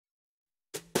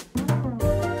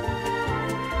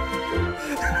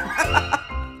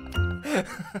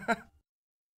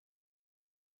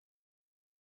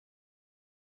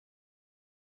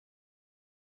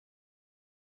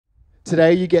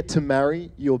Today you get to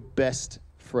marry your best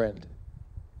friend.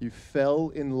 You fell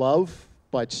in love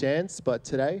by chance, but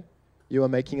today you are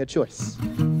making a choice.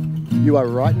 You are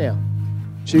right now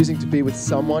choosing to be with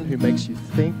someone who makes you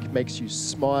think, makes you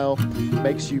smile,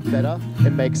 makes you better,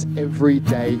 and makes every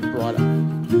day brighter.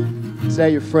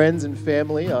 Today your friends and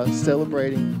family are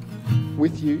celebrating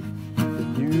with you the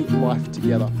new life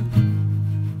together.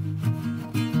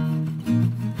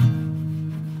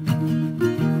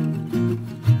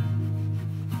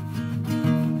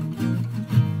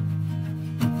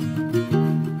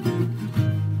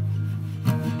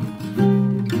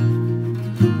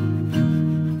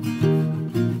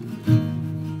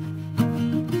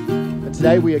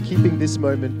 Today we are keeping this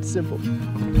moment simple,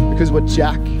 because what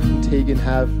Jack and Teagan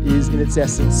have is in its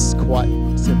essence quite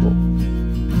simple.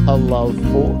 A love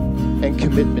for and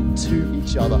commitment to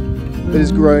each other that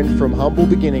has grown from humble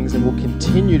beginnings and will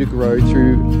continue to grow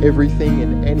through everything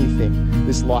and anything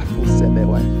this life will send their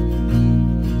way.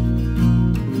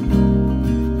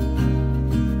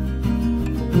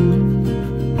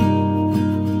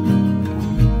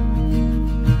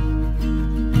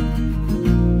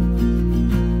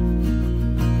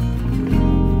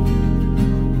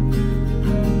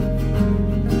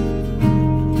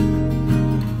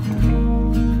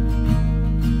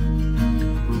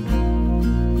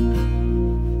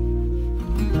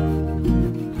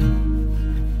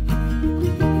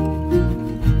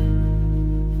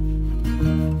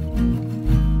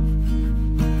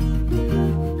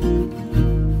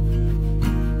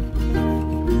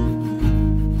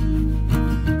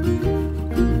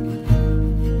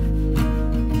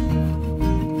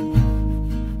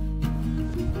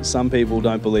 Some people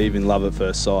don't believe in love at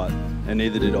first sight, and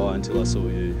neither did I until I saw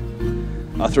you.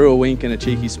 I threw a wink and a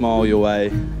cheeky smile your way,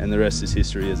 and the rest is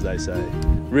history, as they say.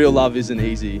 Real love isn't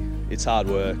easy, it's hard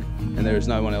work, and there is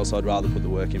no one else I'd rather put the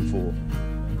work in for.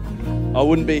 I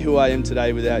wouldn't be who I am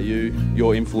today without you,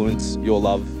 your influence, your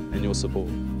love, and your support.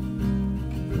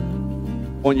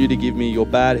 I want you to give me your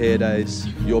bad hair days,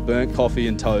 your burnt coffee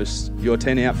and toast, your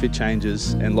 10 outfit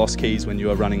changes, and lost keys when you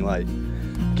are running late.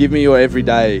 Give me your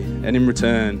everyday, and in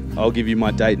return, I'll give you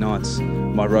my date nights,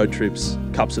 my road trips,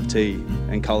 cups of tea,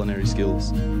 and culinary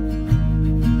skills.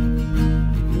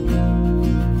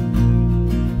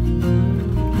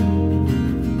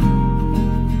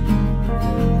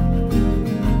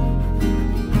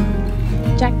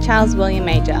 Jack Charles William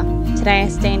Major, today I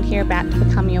stand here about to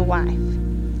become your wife.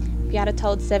 If you had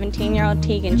told 17-year-old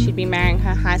Teagan she'd be marrying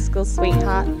her high school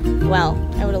sweetheart, well,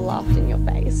 I would have laughed in your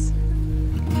face.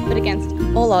 But against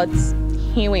all odds,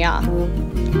 here we are.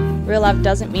 Real love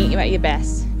doesn't meet you at your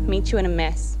best, meets you in a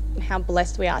mess, and how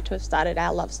blessed we are to have started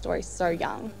our love story so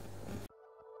young.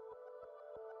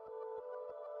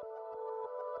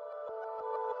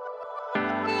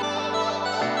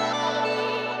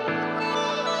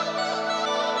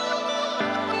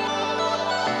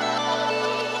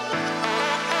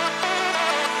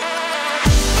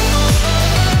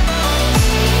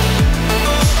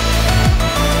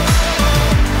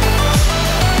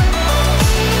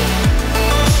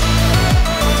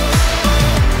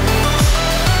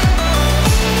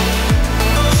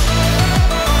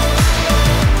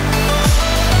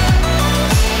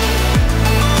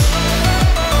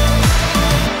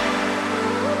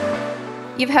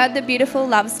 You've heard the beautiful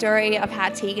love story of how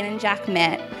Teagan and Jack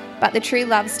met, but the true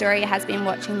love story has been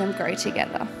watching them grow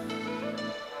together.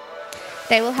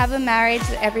 They will have a marriage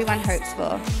that everyone hopes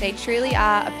for. They truly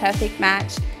are a perfect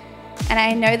match, and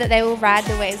I know that they will ride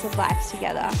the waves of life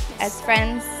together as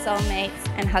friends, soulmates,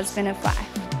 and husband of life.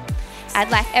 I'd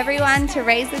like everyone to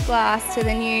raise a glass to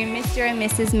the new Mr. and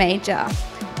Mrs. Major.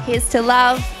 Here's to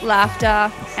love,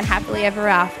 laughter, and happily ever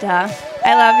after.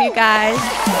 I love you guys.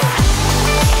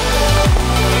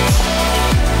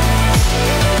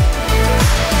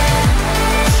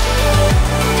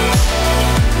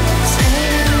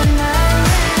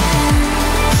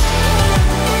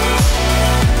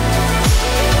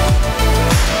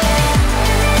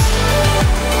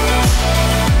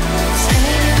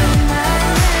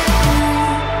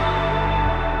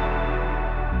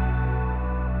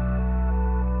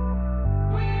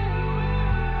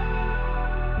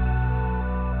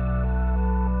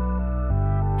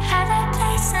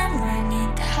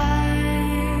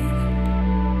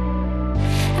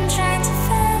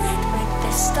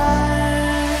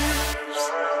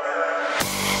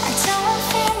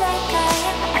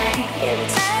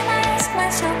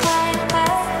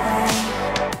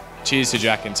 Cheers to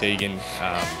Jack and Teagan.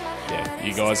 Yeah,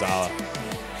 you guys are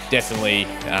definitely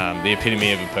the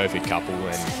epitome of a perfect couple,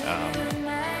 and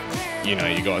you know,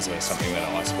 you guys are something that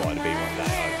I aspire to be one day.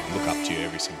 I look up to you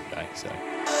every single day. So.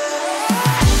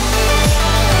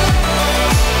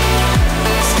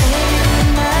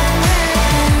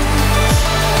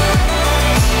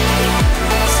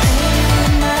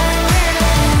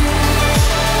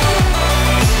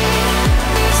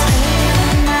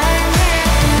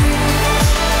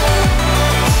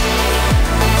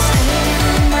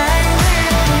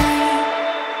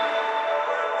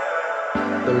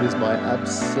 So it is my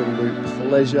absolute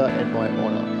pleasure and my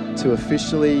honour to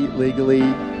officially, legally,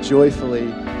 joyfully,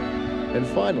 and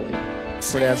finally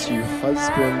pronounce you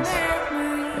husband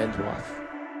and wife.